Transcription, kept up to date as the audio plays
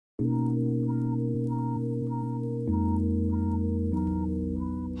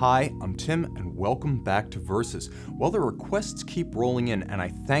Hi, I'm Tim, and welcome back to Versus. Well, the requests keep rolling in, and I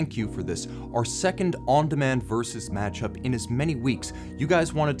thank you for this. Our second on-demand Versus matchup in as many weeks. You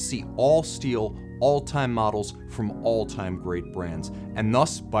guys wanted to see all steel, all-time models from all-time great brands. And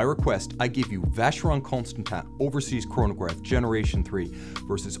thus, by request, I give you Vacheron Constantin Overseas Chronograph Generation 3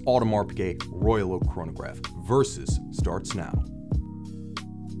 versus Audemars Piguet Royal Oak Chronograph. Versus starts now.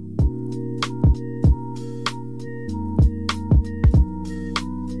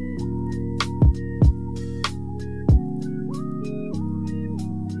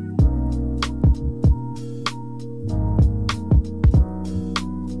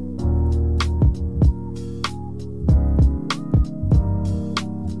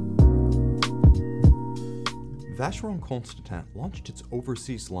 Vacheron Constantin launched its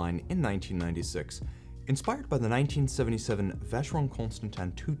Overseas line in 1996. Inspired by the 1977 Vacheron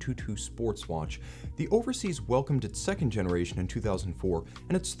Constantin 222 sports watch, the Overseas welcomed its second generation in 2004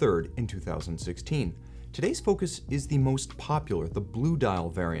 and its third in 2016. Today's focus is the most popular, the blue dial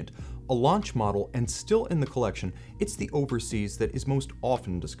variant. A launch model and still in the collection, it's the Overseas that is most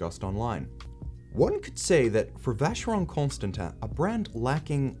often discussed online. One could say that for Vacheron Constantin, a brand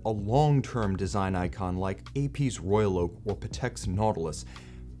lacking a long-term design icon like AP's Royal Oak or Patek's Nautilus,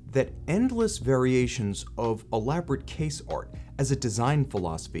 that endless variations of elaborate case art as a design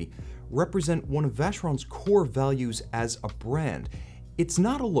philosophy represent one of Vacheron's core values as a brand. It's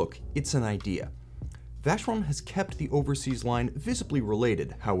not a look, it's an idea. Vacheron has kept the Overseas line visibly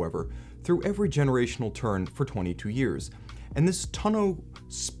related, however, through every generational turn for 22 years. And this tonneau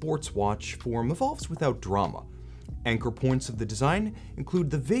sports watch form evolves without drama. Anchor points of the design include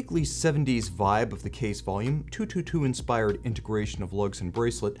the vaguely 70s vibe of the case volume, 222-inspired integration of lugs and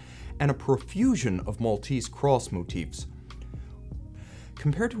bracelet, and a profusion of Maltese cross motifs.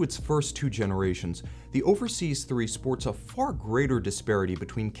 Compared to its first two generations, the Overseas 3 sports a far greater disparity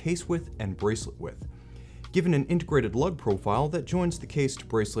between case width and bracelet width. Given an integrated lug profile that joins the case to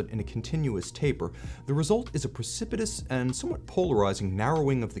bracelet in a continuous taper, the result is a precipitous and somewhat polarizing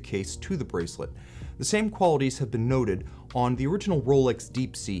narrowing of the case to the bracelet. The same qualities have been noted on the original Rolex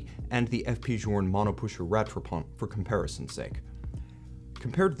Deep Sea and the Vacheron monopusher Rattrapant for comparison's sake.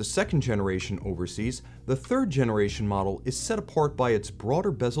 Compared to the second generation Overseas, the third generation model is set apart by its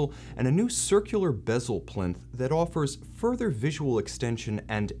broader bezel and a new circular bezel plinth that offers further visual extension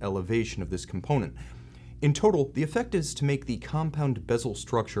and elevation of this component. In total, the effect is to make the compound bezel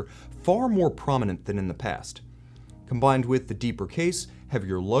structure far more prominent than in the past. Combined with the deeper case,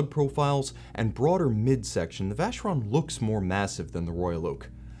 heavier lug profiles, and broader midsection, the Vacheron looks more massive than the Royal Oak.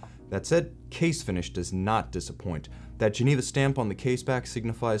 That said, case finish does not disappoint. That Geneva stamp on the case back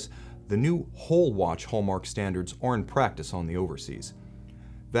signifies the new whole watch hallmark standards are in practice on the Overseas.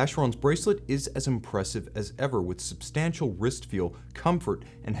 Vacheron's bracelet is as impressive as ever with substantial wrist feel, comfort,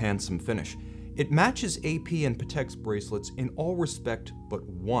 and handsome finish. It matches AP and Patek's bracelets in all respect but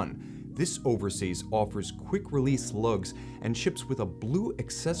one. This Overseas offers quick-release lugs and ships with a blue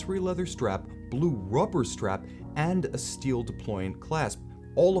accessory leather strap, blue rubber strap, and a steel deployant clasp.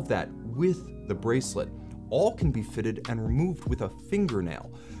 All of that with the bracelet. All can be fitted and removed with a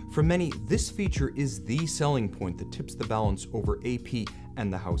fingernail. For many, this feature is the selling point that tips the balance over AP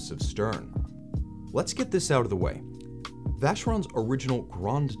and the House of Stern. Let's get this out of the way. Vacheron's original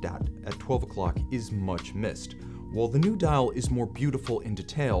Grande Date at 12 o'clock is much missed. While the new dial is more beautiful in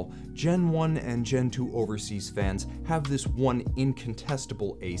detail, Gen 1 and Gen 2 Overseas fans have this one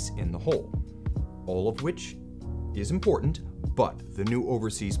incontestable ace in the hole. All of which is important, but the new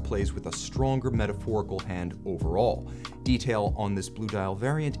Overseas plays with a stronger metaphorical hand overall. Detail on this blue dial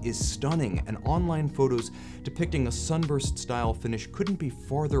variant is stunning, and online photos depicting a sunburst-style finish couldn't be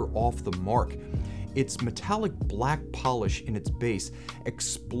farther off the mark. Its metallic black polish in its base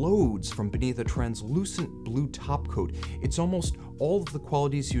explodes from beneath a translucent blue topcoat. It's almost all of the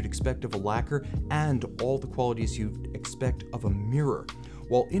qualities you'd expect of a lacquer and all the qualities you'd expect of a mirror.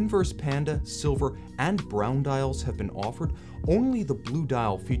 While inverse panda, silver, and brown dials have been offered, only the blue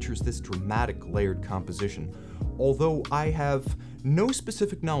dial features this dramatic layered composition. Although I have no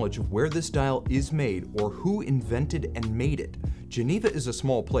specific knowledge of where this dial is made or who invented and made it, Geneva is a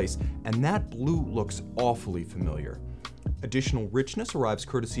small place, and that blue looks awfully familiar. Additional richness arrives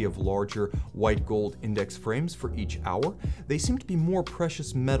courtesy of larger white gold index frames for each hour. They seem to be more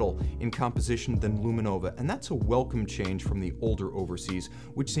precious metal in composition than Luminova, and that's a welcome change from the older Overseas,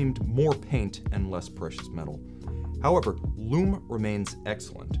 which seemed more paint and less precious metal. However, lume remains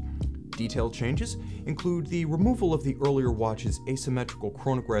excellent. Detailed changes include the removal of the earlier watch's asymmetrical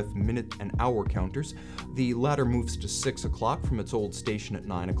chronograph minute and hour counters. The latter moves to 6 o'clock from its old station at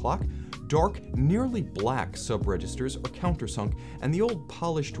 9 o'clock. Dark, nearly black sub-registers are countersunk, and the old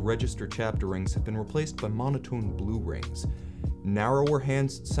polished register chapter rings have been replaced by monotone blue rings. Narrower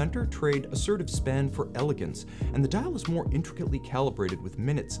hands center trade assertive span for elegance, and the dial is more intricately calibrated with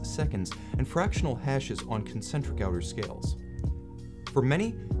minutes, seconds, and fractional hashes on concentric outer scales. For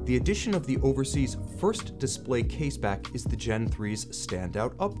many, the addition of the Overseas' first display caseback is the Gen 3's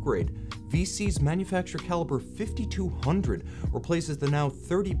standout upgrade. VC's manufacturer caliber 5200 replaces the now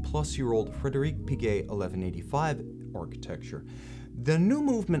 30-plus-year-old Patek Piguet 1185 architecture. The new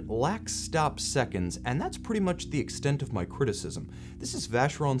movement lacks stop seconds, and that's pretty much the extent of my criticism. This is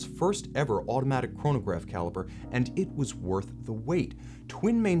Vacheron's first ever automatic chronograph caliber, and it was worth the wait.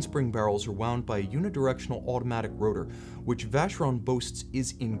 Twin mainspring barrels are wound by a unidirectional automatic rotor, which Vacheron boasts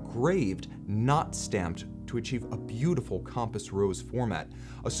is engraved, not stamped, to achieve a beautiful compass rose format.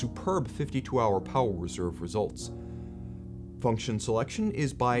 A superb 52-hour power reserve results. Function selection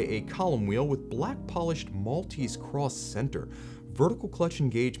is by a column wheel with black polished Maltese cross center. Vertical clutch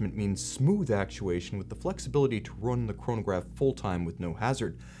engagement means smooth actuation with the flexibility to run the chronograph full-time with no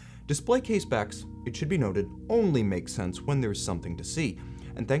hazard. Display casebacks, it should be noted, only make sense when there's something to see.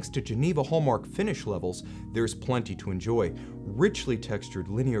 And thanks to Geneva hallmark finish levels, there's plenty to enjoy. Richly textured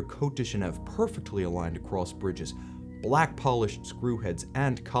linear Côte de Genève perfectly aligned across bridges, black polished screw heads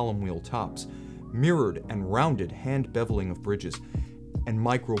and column wheel tops, mirrored and rounded hand beveling of bridges, and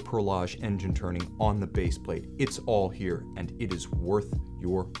micro perlage engine turning on the base plate. It's all here, and it is worth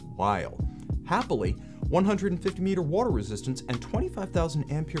your while. Happily, 150-meter water resistance and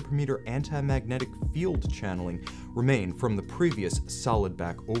 25,000 ampere per meter anti-magnetic field channeling remain from the previous solid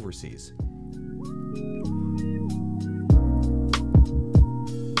back Overseas.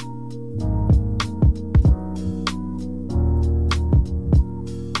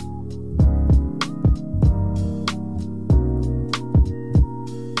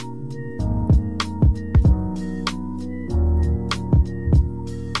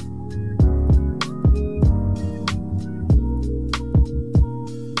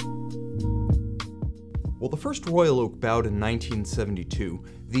 While the first Royal Oak bowed in 1972,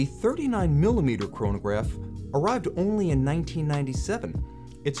 the 39mm chronograph arrived only in 1997.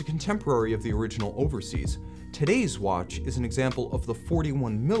 It's a contemporary of the original Overseas. Today's watch is an example of the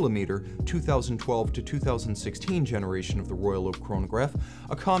 41mm 2012 to 2016 generation of the Royal Oak chronograph,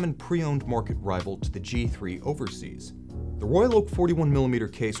 a common pre-owned market rival to the G3 Overseas. The Royal Oak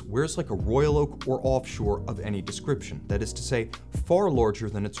 41mm case wears like a Royal Oak or offshore of any description, that is to say, far larger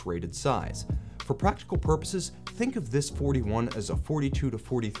than its rated size. For practical purposes, think of this 41 as a 42 to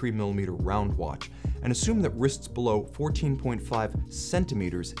 43mm round watch, and assume that wrists below 14.5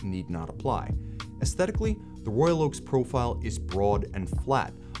 centimeters need not apply. Aesthetically, the Royal Oak's profile is broad and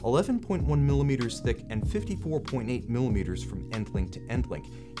flat, 11.1mm thick and 54.8mm from end link to end link.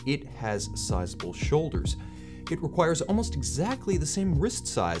 It has sizable shoulders. It requires almost exactly the same wrist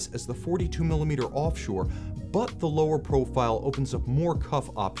size as the 42mm offshore, but the lower profile opens up more cuff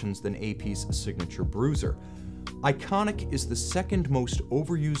options than AP's signature bruiser. Iconic is the second most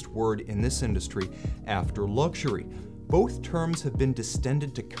overused word in this industry after luxury. Both terms have been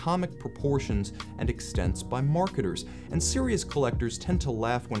distended to comic proportions and extents by marketers, and serious collectors tend to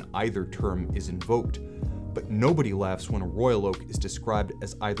laugh when either term is invoked. But nobody laughs when a Royal Oak is described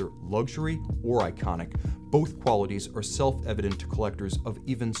as either luxury or iconic. Both qualities are self-evident to collectors of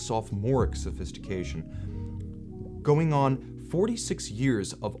even sophomoric sophistication. Going on 46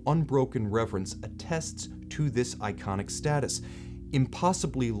 years of unbroken reverence attests to this iconic status.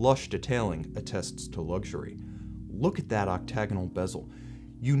 Impossibly lush detailing attests to luxury. Look at that octagonal bezel.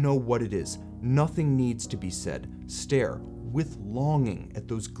 You know what it is. Nothing needs to be said. Stare with longing at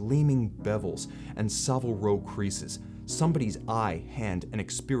those gleaming bevels and Savile Row creases. Somebody's eye, hand, and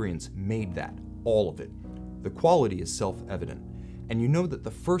experience made that, all of it. The quality is self-evident, and you know that the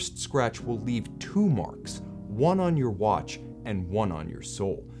first scratch will leave two marks, one on your watch and one on your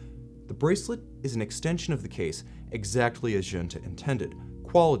soul. The bracelet is an extension of the case, exactly as Genta intended.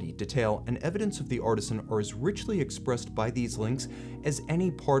 Quality, detail, and evidence of the artisan are as richly expressed by these links as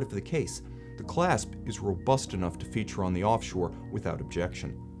any part of the case. The clasp is robust enough to feature on the offshore without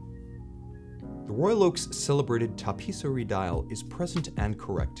objection. The Royal Oak's celebrated tapisserie dial is present and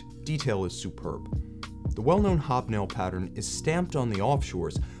correct. Detail is superb. The well-known hobnail pattern is stamped on the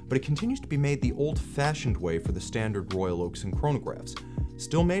offshores, but it continues to be made the old-fashioned way for the standard Royal Oaks and chronographs.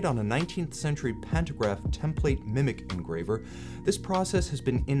 Still made on a 19th century pantograph template mimic engraver, this process has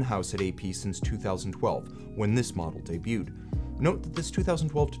been in-house at AP since 2012, when this model debuted. Note that this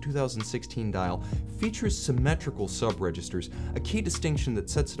 2012 to 2016 dial features symmetrical sub-registers, a key distinction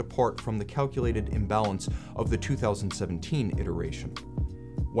that sets it apart from the calculated imbalance of the 2017 iteration.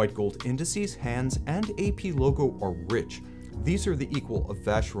 White gold indices, hands, and AP logo are rich. These are the equal of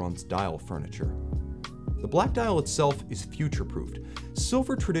Vacheron's dial furniture. The black dial itself is future-proofed.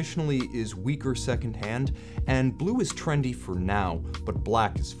 Silver traditionally is weaker second-hand, and blue is trendy for now, but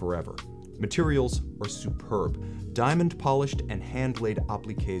black is forever. Materials are superb. Diamond polished and hand-laid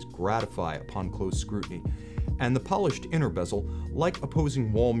appliques gratify upon close scrutiny, and the polished inner bezel, like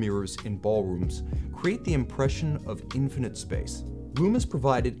opposing wall mirrors in ballrooms, create the impression of infinite space. Lume is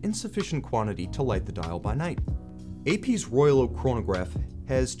provided in sufficient quantity to light the dial by night. AP's Royal Oak Chronograph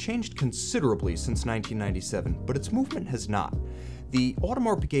has changed considerably since 1997, but its movement has not. The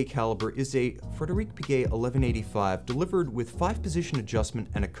Audemars Piguet caliber is a Frédéric Piguet 1185 delivered with 5-position adjustment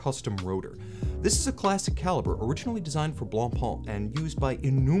and a custom rotor. This is a classic caliber originally designed for Blancpain and used by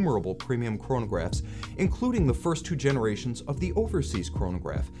innumerable premium chronographs, including the first 2 generations of the Overseas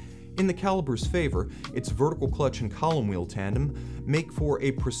chronograph. In the caliber's favor, its vertical clutch and column wheel tandem make for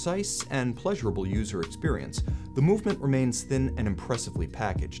a precise and pleasurable user experience. The movement remains thin and impressively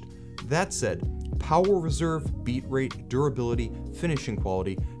packaged. That said, power reserve, beat rate, durability, finishing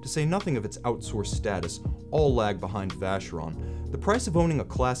quality, to say nothing of its outsourced status, all lag behind Vacheron. The price of owning a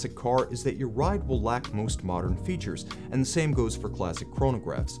classic car is that your ride will lack most modern features, and the same goes for classic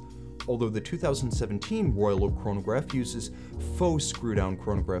chronographs. Although the 2017 Royal Oak Chronograph uses faux screw-down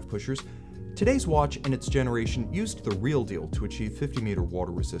chronograph pushers, today's watch and its generation used the real deal to achieve 50-meter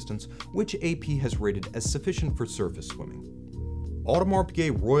water resistance, which AP has rated as sufficient for surface swimming. Audemars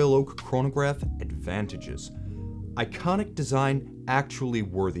Piguet Royal Oak Chronograph advantages. Iconic design actually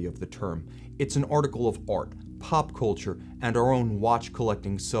worthy of the term. It's an article of art, pop culture, and our own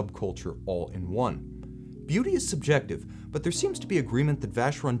watch-collecting subculture all in one. Beauty is subjective, but there seems to be agreement that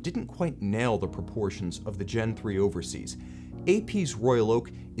Vacheron didn't quite nail the proportions of the Gen 3 Overseas. AP's Royal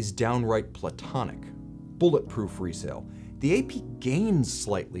Oak is downright platonic. Bulletproof resale. The AP gains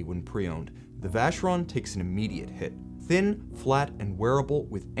slightly when pre-owned. The Vacheron takes an immediate hit. Thin, flat, and wearable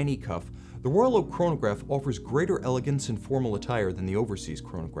with any cuff, the Royal Oak Chronograph offers greater elegance in formal attire than the Overseas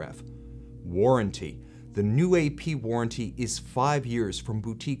Chronograph. Warranty. The new AP warranty is 5 years from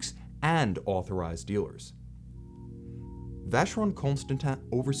boutiques and authorized dealers. Vacheron Constantin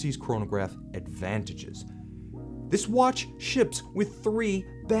Overseas Chronograph advantages. This watch ships with 3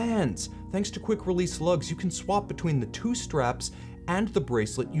 bands. Thanks to quick-release lugs, you can swap between the 2 straps and the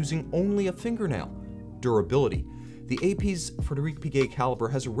bracelet using only a fingernail. Durability. The AP's Frédéric Piguet caliber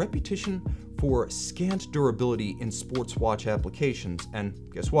has a reputation for scant durability in sports watch applications, and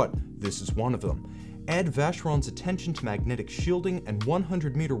guess what? This is one of them. Add Vacheron's attention to magnetic shielding and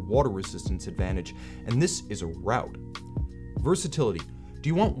 100-meter water resistance advantage, and this is a rout. Versatility. Do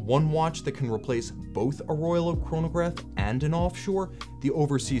you want one watch that can replace both a Royal Oak Chronograph and an offshore? The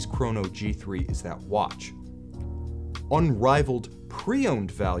Overseas Chrono G3 is that watch. Unrivaled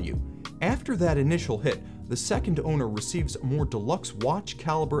pre-owned value. After that initial hit, the second owner receives a more deluxe watch,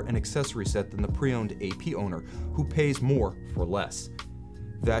 caliber, and accessory set than the pre-owned AP owner, who pays more for less.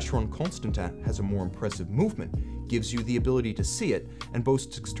 Vacheron Constantin has a more impressive movement, gives you the ability to see it, and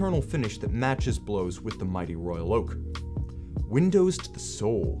boasts external finish that matches blows with the mighty Royal Oak. Windows to the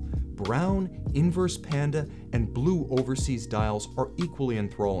soul. Brown, inverse panda, and blue Overseas dials are equally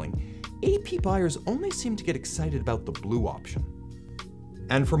enthralling. AP buyers only seem to get excited about the blue option.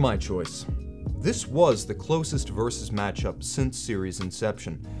 And for my choice, this was the closest versus matchup since series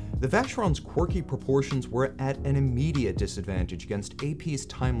inception. The Vacheron's quirky proportions were at an immediate disadvantage against AP's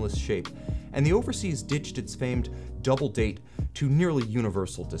timeless shape, and the Overseas ditched its famed double date to nearly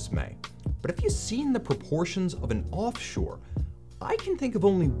universal dismay. But have you seen the proportions of an offshore? I can think of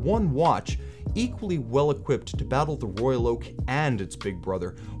only one watch equally well equipped to battle the Royal Oak and its big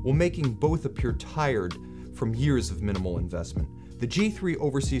brother, while making both appear tired from years of minimal investment. The G3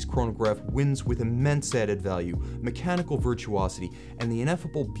 Overseas Chronograph wins with immense added value, mechanical virtuosity, and the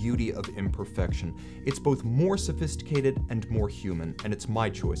ineffable beauty of imperfection. It's both more sophisticated and more human, and it's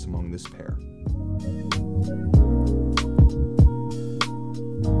my choice among this pair.